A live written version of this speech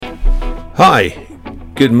Hi,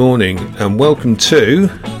 good morning and welcome to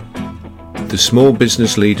the Small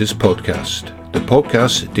Business Leaders Podcast, the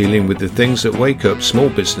podcast dealing with the things that wake up small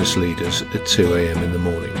business leaders at 2 a.m. in the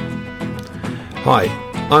morning. Hi,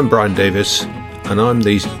 I'm Brian Davis and I'm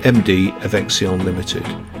the MD of Exion Limited,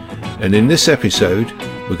 and in this episode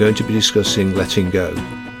we're going to be discussing letting go,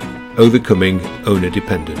 overcoming owner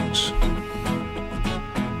dependence.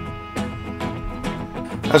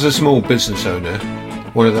 As a small business owner,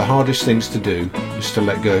 one of the hardest things to do is to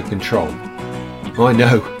let go of control. I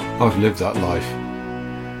know, I've lived that life.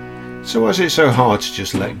 So why is it so hard to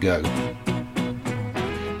just let go?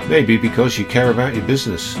 Maybe because you care about your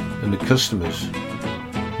business and the customers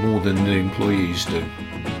more than the employees do.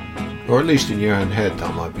 Or at least in your own head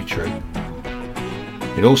that might be true.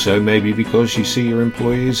 It also may be because you see your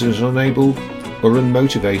employees as unable or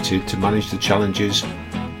unmotivated to manage the challenges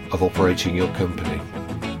of operating your company.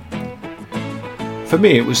 For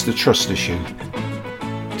me, it was the trust issue.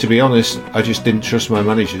 To be honest, I just didn't trust my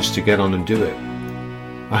managers to get on and do it.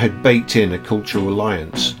 I had baked in a cultural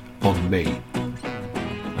reliance on me,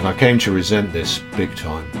 and I came to resent this big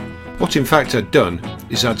time. What in fact I'd done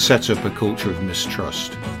is I'd set up a culture of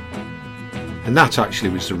mistrust. And that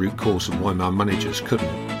actually was the root cause of why my managers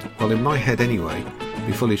couldn't, well in my head anyway,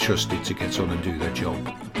 be fully trusted to get on and do their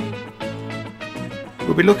job.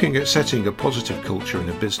 We'll be looking at setting a positive culture in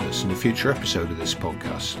a business in a future episode of this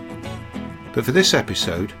podcast. But for this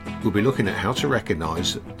episode, we'll be looking at how to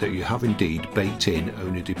recognise that you have indeed baked in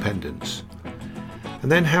owner dependence,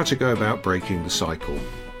 and then how to go about breaking the cycle.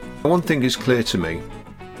 One thing is clear to me,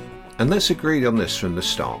 and let's agree on this from the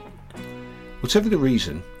start. Whatever the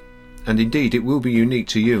reason, and indeed it will be unique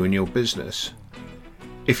to you and your business,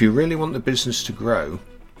 if you really want the business to grow,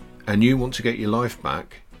 and you want to get your life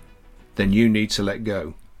back, then you need to let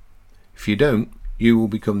go. If you don't, you will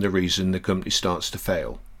become the reason the company starts to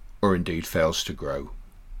fail, or indeed fails to grow.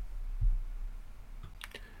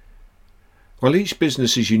 While each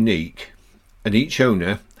business is unique, and each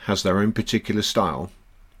owner has their own particular style,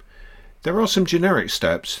 there are some generic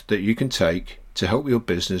steps that you can take to help your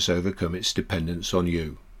business overcome its dependence on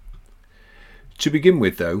you. To begin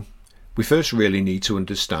with though, we first really need to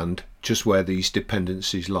understand just where these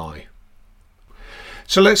dependencies lie.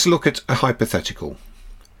 So let's look at a hypothetical.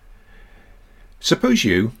 Suppose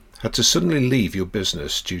you had to suddenly leave your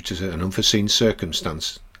business due to an unforeseen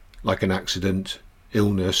circumstance, like an accident,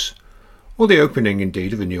 illness, or the opening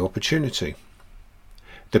indeed of a new opportunity.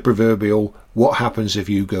 The proverbial, what happens if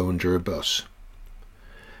you go under a bus?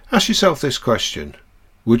 Ask yourself this question: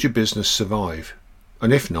 would your business survive?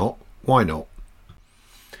 And if not, why not?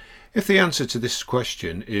 If the answer to this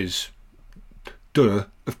question is, duh,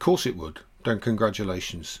 of course it would, then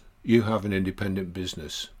congratulations, you have an independent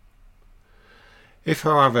business. If,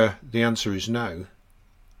 however, the answer is no,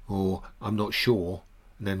 or I'm not sure,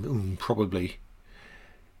 and then probably,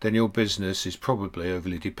 then your business is probably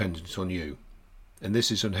overly dependent on you. And this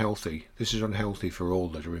is unhealthy. This is unhealthy for all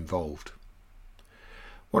that are involved.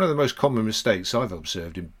 One of the most common mistakes I've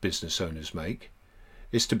observed in business owners make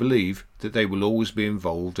is to believe that they will always be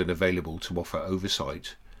involved and available to offer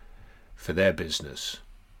oversight for their business.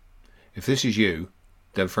 If this is you,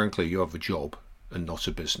 then frankly you have a job and not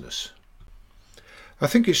a business. I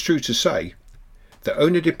think it's true to say that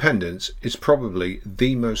owner dependence is probably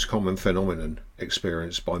the most common phenomenon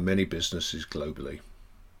experienced by many businesses globally.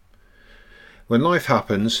 When life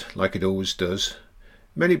happens, like it always does,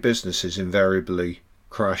 many businesses invariably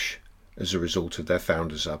crash as a result of their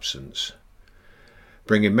founder's absence,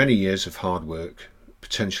 bringing many years of hard work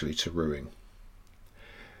potentially to ruin.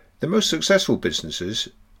 The most successful businesses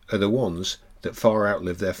are the ones that far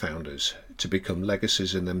outlive their founders to become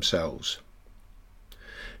legacies in themselves.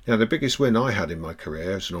 Now, the biggest win I had in my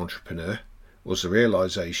career as an entrepreneur was the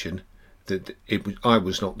realization that I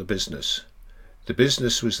was not the business. The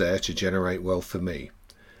business was there to generate wealth for me,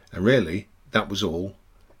 and really that was all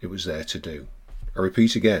it was there to do. I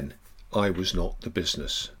repeat again, I was not the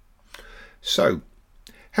business. So,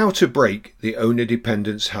 how to break the owner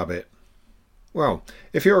dependence habit? Well,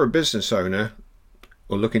 if you're a business owner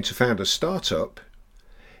or looking to found a startup,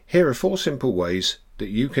 here are 4 simple ways that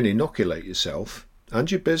you can inoculate yourself,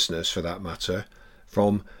 and your business for that matter,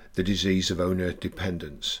 from the disease of owner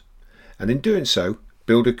dependence. And in doing so,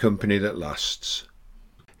 build a company that lasts.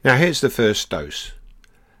 Now here's the first dose.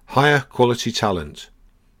 Hire quality talent.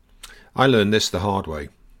 I learned this the hard way.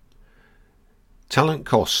 Talent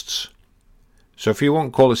costs. So if you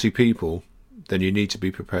want quality people, then you need to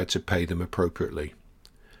be prepared to pay them appropriately.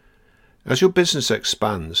 As your business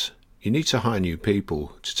expands, you need to hire new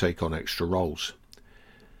people to take on extra roles.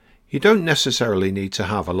 You don't necessarily need to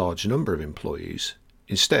have a large number of employees.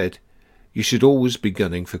 Instead, you should always be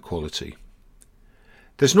gunning for quality.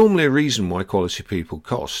 There's normally a reason why quality people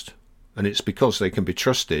cost, and it's because they can be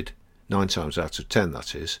trusted, 9 times out of 10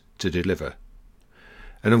 that is, to deliver.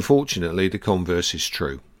 And unfortunately the converse is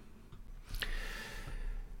true.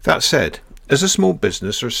 That said, as a small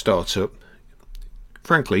business or a startup,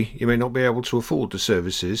 frankly, you may not be able to afford the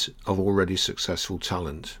services of already successful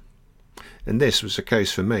talent. And this was the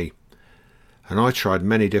case for me. And I tried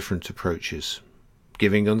many different approaches,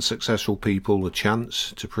 giving unsuccessful people a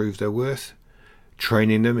chance to prove their worth,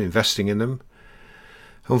 training them, investing in them.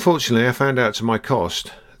 Unfortunately, I found out to my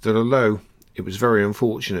cost that although it was very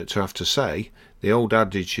unfortunate to have to say, the old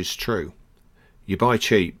adage is true. You buy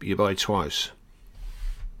cheap, you buy twice.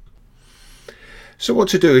 So what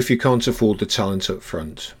to do if you can't afford the talent up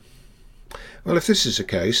front? Well, if this is the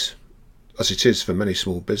case, as it is for many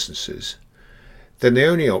small businesses, then the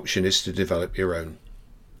only option is to develop your own.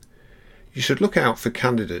 You should look out for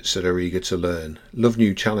candidates that are eager to learn, love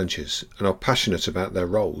new challenges, and are passionate about their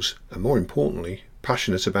roles, and more importantly,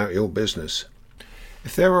 passionate about your business.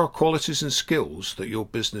 If there are qualities and skills that your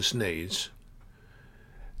business needs,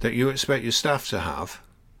 that you expect your staff to have,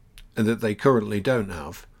 and that they currently don't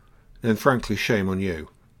have, then frankly shame on you.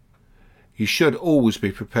 You should always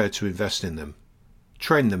be prepared to invest in them.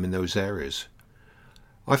 Train them in those areas.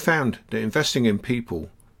 I found that investing in people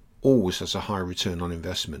always has a high return on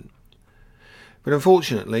investment. But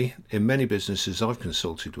unfortunately, in many businesses I've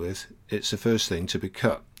consulted with, it's the first thing to be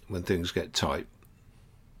cut when things get tight.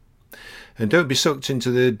 And don't be sucked into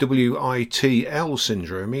the WITL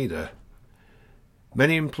syndrome either.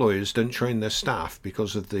 Many employers don't train their staff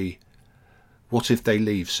because of the what if they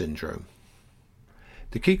leave syndrome.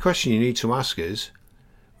 The key question you need to ask is,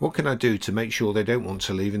 what can I do to make sure they don't want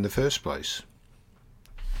to leave in the first place?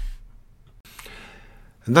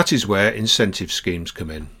 And that is where incentive schemes come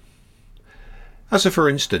in. As a for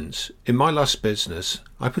instance, in my last business,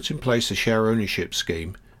 I put in place a share ownership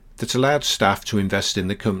scheme that allowed staff to invest in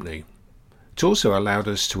the company. It also allowed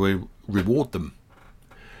us to reward them.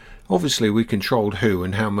 Obviously, we controlled who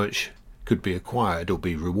and how much could be acquired or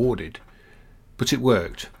be rewarded, but it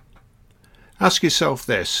worked. Ask yourself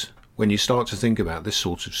this when you start to think about this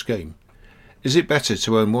sort of scheme. Is it better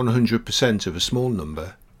to own 100% of a small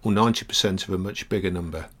number or 90% of a much bigger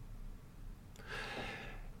number?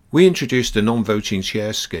 We introduced a non-voting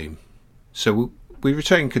share scheme, so we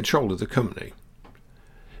retained control of the company.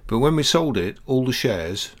 But when we sold it, all the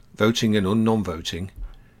shares, voting and non-voting,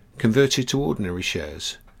 converted to ordinary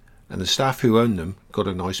shares, and the staff who owned them got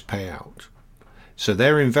a nice payout. So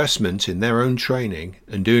their investment in their own training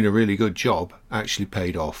and doing a really good job actually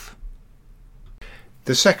paid off.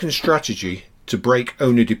 The second strategy to break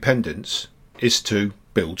owner dependence is to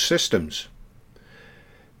build systems.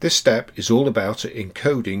 This step is all about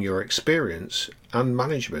encoding your experience and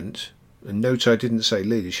management, and note I didn't say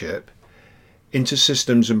leadership, into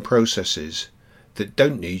systems and processes that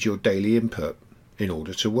don't need your daily input in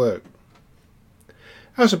order to work.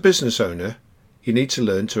 As a business owner, you need to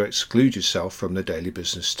learn to exclude yourself from the daily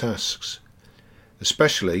business tasks,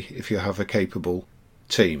 especially if you have a capable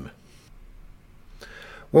team.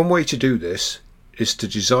 One way to do this is to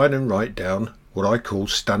design and write down what I call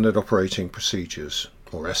standard operating procedures,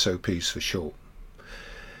 or SOPs for short.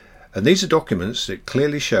 And these are documents that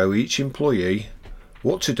clearly show each employee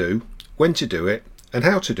what to do, when to do it, and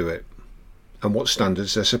how to do it, and what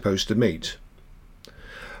standards they're supposed to meet.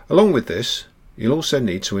 Along with this, you'll also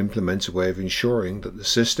need to implement a way of ensuring that the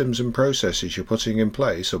systems and processes you're putting in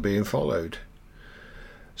place are being followed.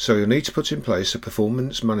 So you'll need to put in place a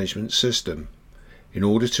performance management system in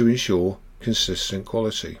order to ensure consistent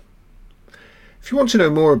quality. If you want to know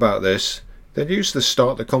more about this, then use the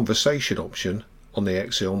Start the Conversation option on the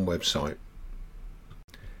Exion website.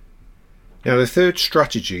 Now, the third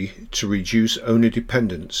strategy to reduce owner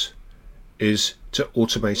dependence is to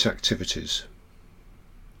automate activities.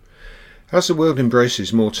 As the world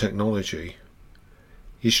embraces more technology,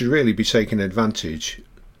 you should really be taking advantage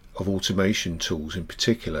of automation tools in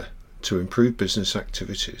particular to improve business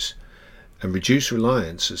activities and reduce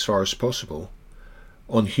reliance as far as possible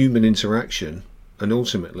on human interaction and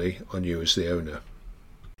ultimately on you as the owner.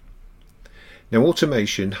 Now,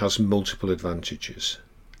 automation has multiple advantages,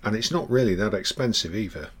 and it's not really that expensive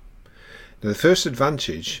either. Now, the first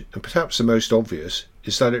advantage, and perhaps the most obvious,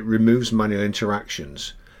 is that it removes manual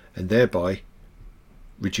interactions and thereby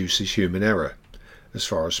reduces human error as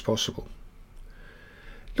far as possible.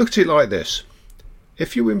 Look at it like this.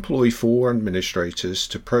 If you employ 4 administrators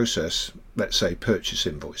to process, let's say, purchase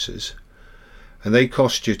invoices, and they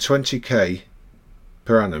cost you 20k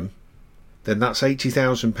per annum, then that's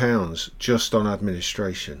 £80,000 just on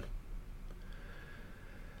administration.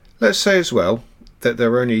 Let's say as well that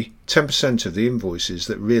there are only 10% of the invoices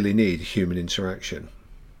that really need human interaction.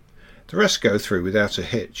 The rest go through without a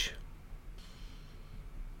hitch.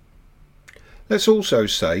 Let's also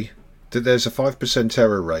say that there's a 5%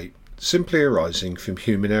 error rate simply arising from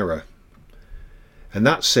human error, and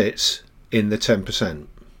that sits in the 10%.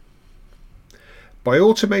 By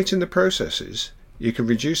automating the processes, you can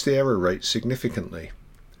reduce the error rate significantly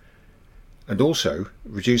and also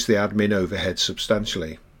reduce the admin overhead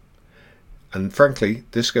substantially. And frankly,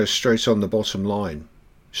 this goes straight on the bottom line,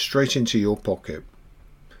 straight into your pocket.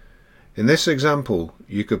 In this example,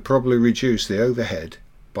 you could probably reduce the overhead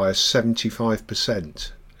by a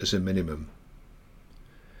 75% as a minimum.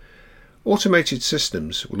 Automated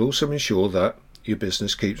systems will also ensure that your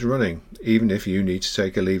business keeps running, even if you need to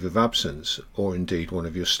take a leave of absence or indeed one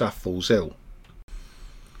of your staff falls ill.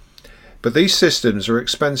 But these systems are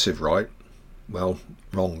expensive, right? Well,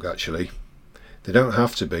 wrong actually. They don't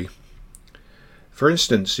have to be. For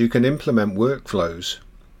instance, you can implement workflows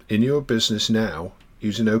in your business now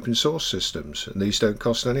using open source systems, and these don't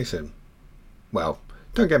cost anything. Well,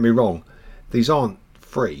 don't get me wrong, these aren't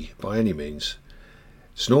free by any means.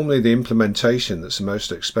 It's normally the implementation that's the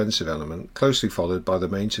most expensive element, closely followed by the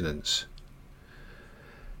maintenance.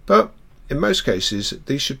 But in most cases,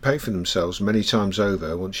 these should pay for themselves many times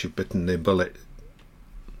over once you've bitten the bullet.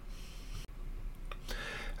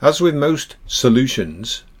 As with most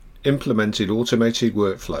solutions, implemented automated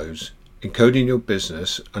workflows, encoding your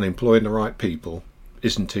business and employing the right people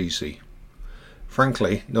isn't easy.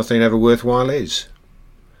 Frankly, nothing ever worthwhile is.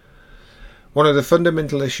 One of the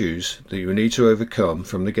fundamental issues that you need to overcome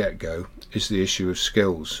from the get-go is the issue of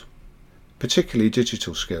skills, particularly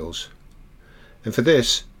digital skills. And for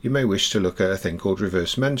this, you may wish to look at a thing called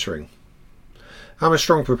reverse mentoring. I'm a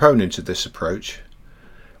strong proponent of this approach.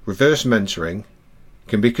 Reverse mentoring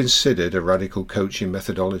can be considered a radical coaching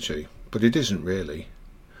methodology, but it isn't really.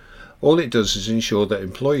 All it does is ensure that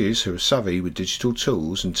employees who are savvy with digital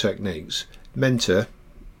tools and techniques mentor,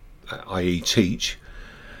 i.e. teach,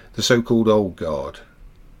 the so-called old guard.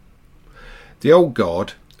 The old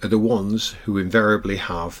guard are the ones who invariably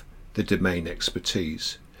have the domain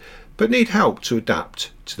expertise, but need help to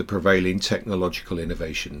adapt to the prevailing technological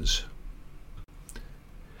innovations.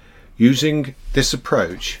 Using this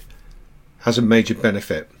approach has a major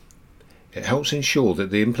benefit. It helps ensure that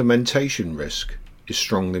the implementation risk is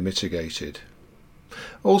strongly mitigated.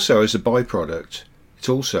 Also, as a byproduct, it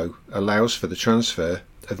also allows for the transfer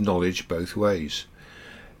of knowledge both ways.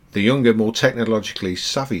 The younger, more technologically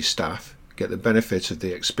savvy staff get the benefit of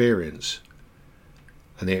the experience,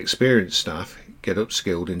 and the experienced staff get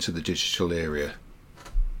upskilled into the digital area.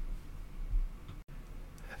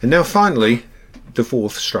 And now finally, the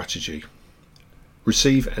fourth strategy.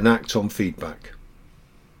 Receive and act on feedback.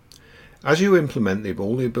 As you implement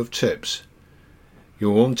all the above tips,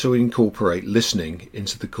 you'll want to incorporate listening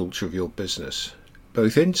into the culture of your business,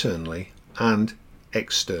 both internally and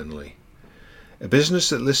externally. A business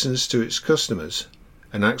that listens to its customers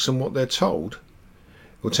and acts on what they're told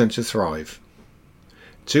will tend to thrive.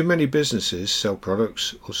 Too many businesses sell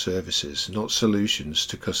products or services, not solutions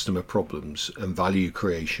to customer problems and value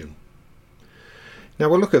creation. Now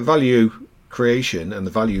we'll look at value creation and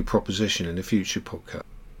the value proposition in a future podcast.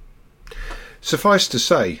 Suffice to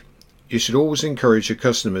say, you should always encourage your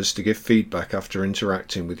customers to give feedback after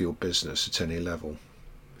interacting with your business at any level.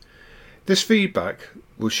 This feedback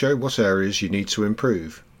will show what areas you need to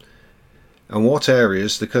improve and what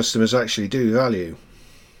areas the customers actually do value.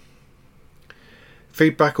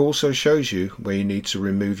 Feedback also shows you where you need to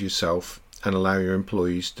remove yourself and allow your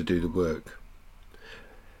employees to do the work,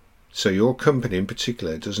 so your company in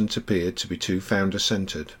particular doesn't appear to be too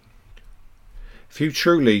founder-centered. If you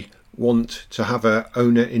truly want to have an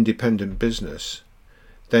owner-independent business,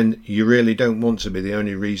 then you really don't want to be the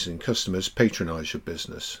only reason customers patronize your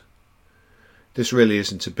business. This really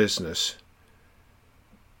isn't a business.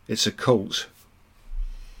 It's a cult.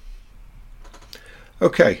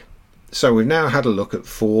 Okay, so we've now had a look at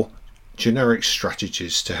 4 generic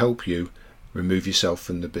strategies to help you remove yourself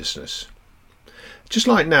from the business. Just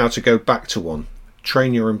like now to go back to one,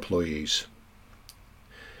 train your employees.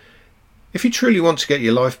 If you truly want to get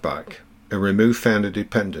your life back and remove founder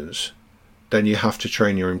dependence, then you have to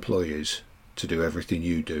train your employees to do everything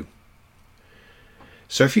you do.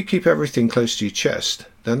 So if you keep everything close to your chest,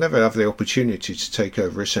 they'll never have the opportunity to take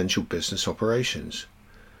over essential business operations.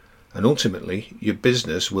 And ultimately, your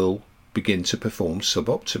business will begin to perform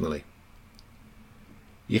suboptimally.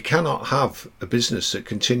 You cannot have a business that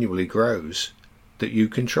continually grows that you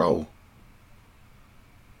control.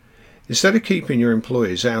 Instead of keeping your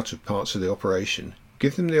employees out of parts of the operation,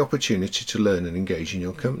 Give them the opportunity to learn and engage in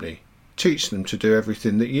your company. Teach them to do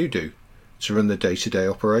everything that you do, to run the day-to-day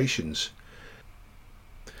operations.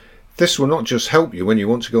 This will not just help you when you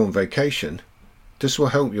want to go on vacation. This will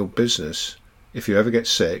help your business if you ever get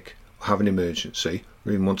sick or have an emergency,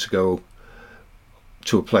 or even want to go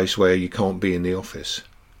to a place where you can't be in the office.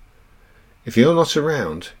 If you're not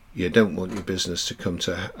around, you don't want your business to come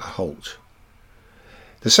to a halt.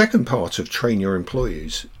 The second part of train your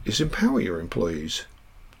employees is empower your employees.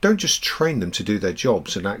 Don't just train them to do their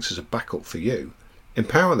jobs and act as a backup for you.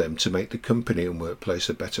 Empower them to make the company and workplace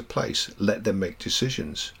a better place. Let them make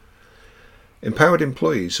decisions. Empowered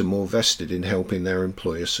employees are more vested in helping their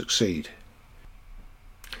employer succeed.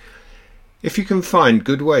 If you can find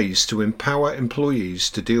good ways to empower employees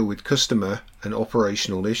to deal with customer and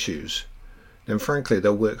operational issues, then frankly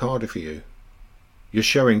they'll work harder for you. You're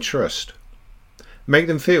showing trust. Make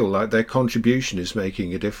them feel like their contribution is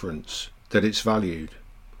making a difference, that it's valued.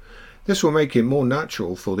 This will make it more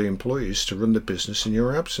natural for the employees to run the business in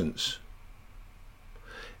your absence.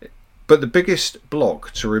 But the biggest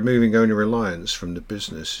block to removing owner reliance from the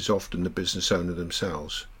business is often the business owner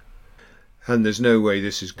themselves. And there's no way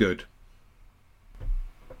this is good.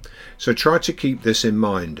 So try to keep this in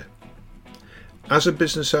mind. As a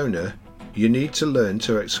business owner, you need to learn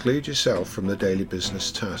to exclude yourself from the daily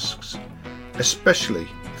business tasks, especially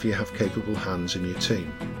if you have capable hands in your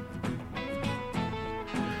team.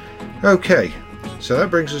 Okay, so that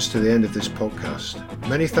brings us to the end of this podcast.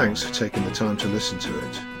 Many thanks for taking the time to listen to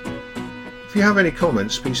it. If you have any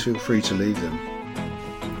comments, please feel free to leave them.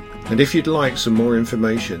 And if you'd like some more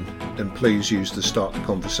information, then please use the Start the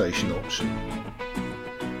Conversation option.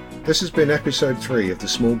 This has been episode 3 of the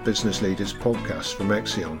Small Business Leaders podcast from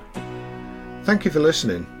Exion. Thank you for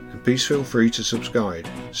listening, and please feel free to subscribe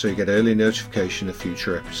so you get early notification of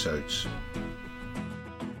future episodes.